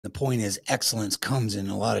The point is excellence comes in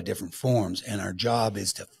a lot of different forms, and our job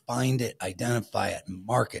is to find it, identify it, and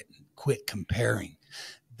mark it, and quit comparing.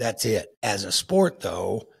 That's it. As a sport,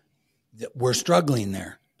 though, we're struggling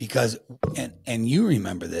there because, and you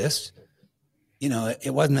remember this,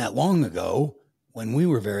 it wasn't that long ago when we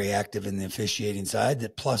were very active in the officiating side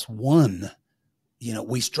that +1,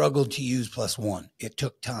 we struggled to use +1. It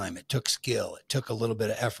took time. It took skill. It took a little bit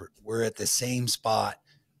of effort. We're at the same spot.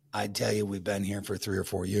 I'd tell you, we've been here for 3 or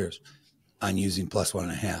 4 years on using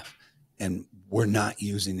 +1.5, and we're not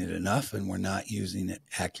using it enough, and we're not using it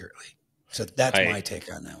accurately. So that's my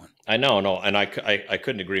take on that one. I know, and I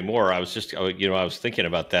couldn't agree more. I was just, I was thinking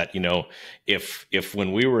about that. If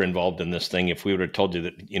when we were involved in this thing, if we would have told you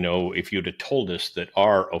that, if you'd have told us that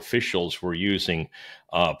our officials were using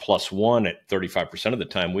 +1 at 35% of the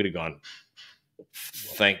time, we'd have gone,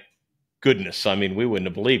 thank goodness. I mean, we wouldn't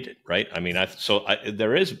have believed it, right? I mean,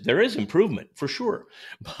 there is improvement for sure,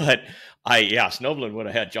 but Snowblend would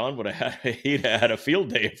have had, John would have had, he'd have had a field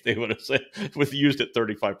day if they would have said used it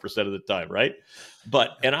 35% of the time, right?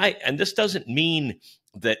 But and this doesn't mean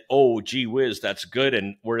that, oh, gee whiz, that's good,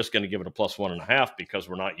 and we're just going to give it a +1.5 because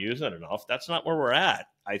we're not using it enough. That's not where we're at.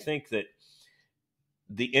 I think that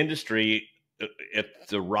the industry, if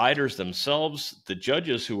the riders themselves, the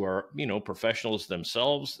judges who are, professionals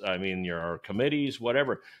themselves, I mean, your committees,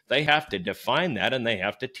 whatever, they have to define that and they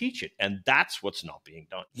have to teach it. And that's what's not being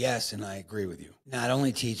done. Yes, and I agree with you. Not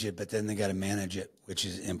only teach it, but then they got to manage it, which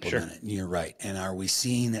is implement it. And you're right. And are we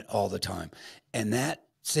seeing it all the time? And that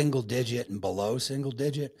single digit and below single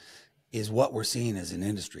digit is what we're seeing as an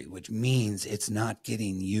industry, which means it's not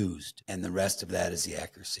getting used. And the rest of that is the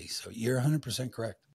accuracy. So you're 100% correct.